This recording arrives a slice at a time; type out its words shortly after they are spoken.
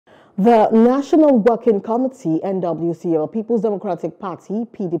The National Working Committee, NWC, of People's Democratic Party,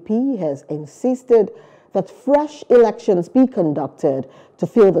 PDP, has insisted that fresh elections be conducted to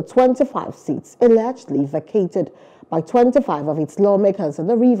fill the 25 seats allegedly vacated by 25 of its lawmakers in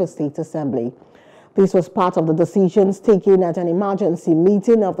the Rivers State Assembly. This was part of the decisions taken at an emergency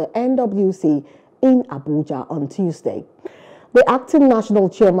meeting of the NWC in Abuja on Tuesday. The acting national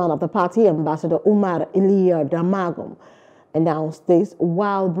chairman of the party, Ambassador Umar Iliya Damagum, announced this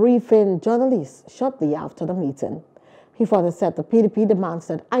while briefing journalists shortly after the meeting. He further said the PDP demands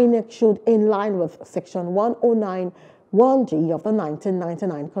that INEC should, in line with Section 109(1)(g) of the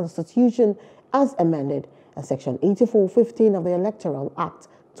 1999 Constitution as amended and Section 84(15) of the Electoral Act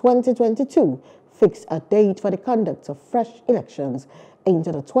 2022, fix a date for the conduct of fresh elections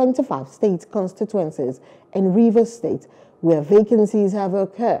into the 25 state constituencies in Rivers State where vacancies have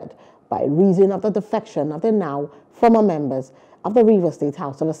occurred by reason of the defection of the now former members of the Rivers State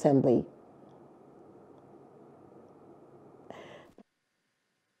House of Assembly.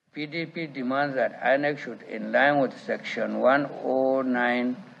 PDP demands that INEC should, in line with Section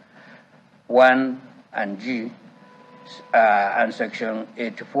 109(1) and G and Section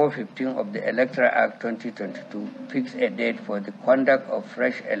 84(15) of the Electoral Act 2022, fix a date for the conduct of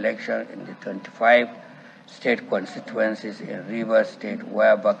fresh election in the 25 state constituencies in Rivers State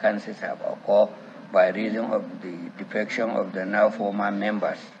where vacancies have occurred by reason of the defection of the now former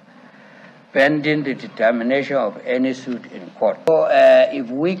members, pending the determination of any suit in court. So, if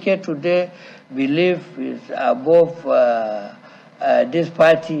Wike today believe is above this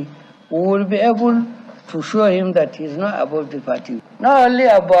party, we will be able to show him that he is not above the party. Not only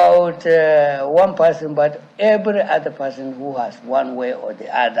about one person, but every other person who has one way or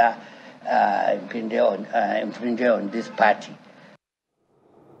the other infringed on this party.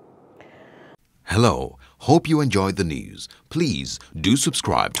 Hello, hope you enjoyed the news. Please do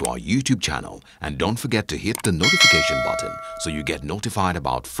subscribe to our YouTube channel and don't forget to hit the notification button so you get notified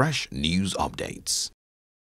about fresh news updates.